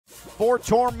for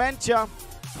Tormenta.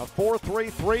 A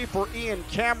 4-3-3 for Ian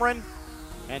Cameron.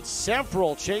 And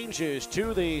several changes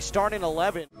to the starting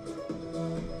 11.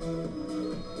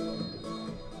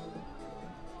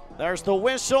 There's the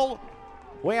whistle.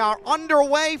 We are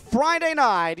underway Friday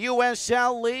night,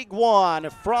 USL League One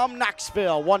from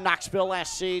Knoxville. One Knoxville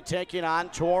SC taking on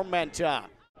Tormenta.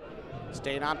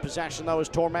 Staying on possession, though, is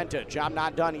Tormenta. Job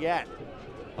not done yet.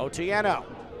 Otieno.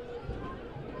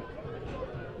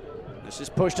 This is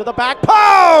pushed to the back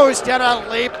post, and a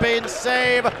leaping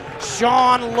save.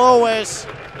 Sean Lewis.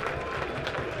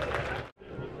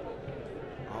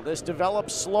 Well, this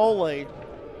develops slowly,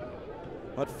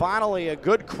 but finally a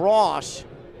good cross.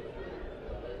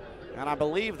 And I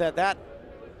believe that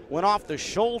went off the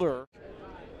shoulder.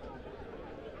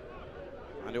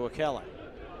 Onto Akele.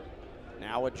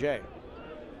 Now with Jay.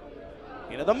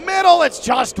 Into the middle, it's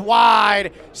just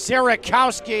wide.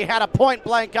 Sierakowski had a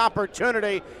point-blank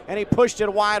opportunity, and he pushed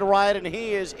it wide right, and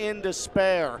he is in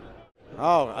despair.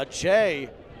 Oh, a Jay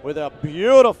with a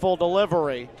beautiful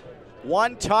delivery.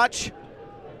 One touch,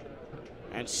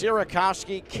 and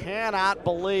Sierakowski cannot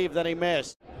believe that he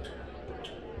missed.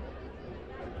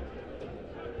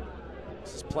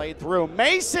 This is played through.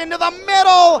 Mason to the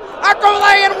middle.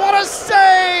 Khoury, and what a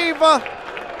save!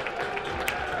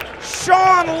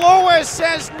 Sean Lewis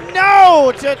says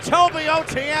no to Toby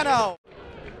Otieno.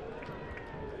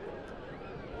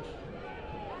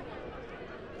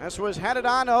 This was headed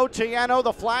on to Otieno.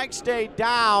 The flag stayed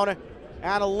down,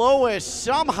 and Lewis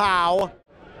somehow.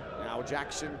 Now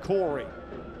Jackson Khoury.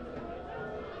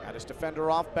 Got his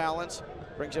defender off balance.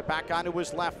 Brings it back onto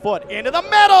his left foot. Into the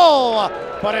middle!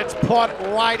 But it's put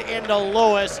right into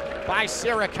Lewis by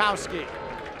Sierakowski.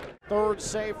 Third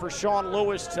save for Sean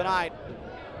Lewis tonight.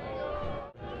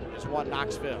 One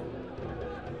Knoxville.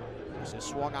 This is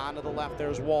swung on to the left.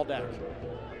 There's Waldeck.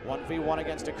 1v1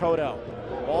 against Akoto.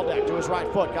 Waldeck to his right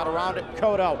foot. Got around it.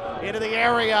 Akoto into the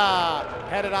area.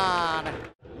 Headed on.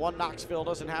 One Knoxville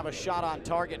doesn't have a shot on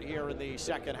target here in the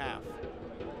second half.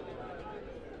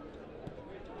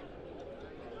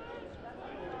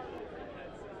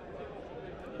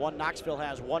 One Knoxville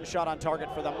has one shot on target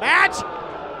for the match.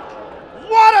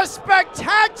 What a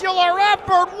spectacular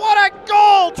effort! What a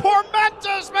goal!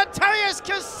 Tormenta's Matheus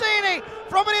Cassini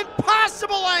from an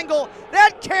impossible angle.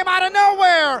 That came out of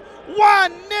nowhere.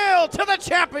 1-0 to the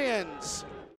champions.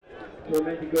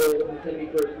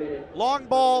 Long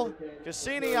ball,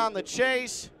 Cassini on the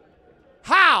chase.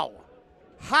 How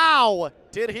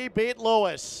did he beat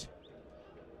Lewis?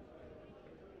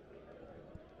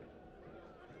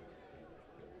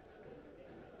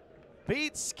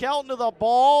 Beats Skelton to the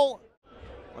ball.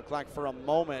 Looked like for a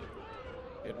moment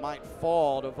it might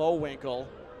fall to Vowinkle,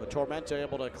 but Tormenta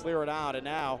able to clear it out, and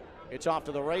now it's off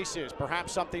to the races.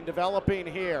 Perhaps something developing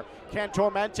here. Can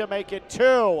Tormenta make it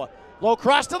two? Low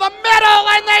cross to the middle,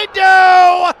 and they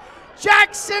do!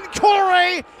 Jackson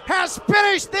Khoury has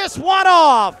finished this one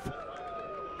off.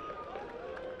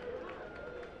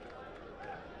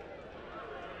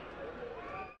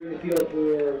 In the field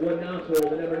for One Knoxville,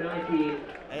 the number 19.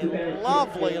 A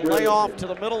lovely layoff to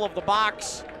the middle of the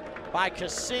box by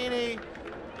Cassini,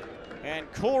 and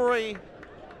Khoury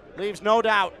leaves no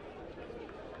doubt.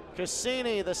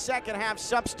 Cassini, the second half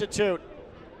substitute,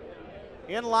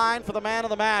 in line for the man of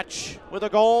the match with a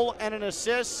goal and an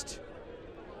assist.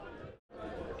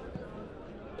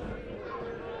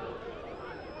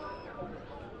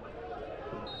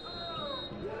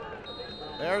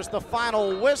 There's the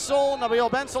final whistle. Nabil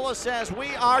Bensala says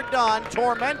we are done.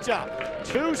 Tormenta,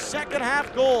 2 second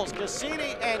half goals.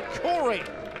 Cassini and Khoury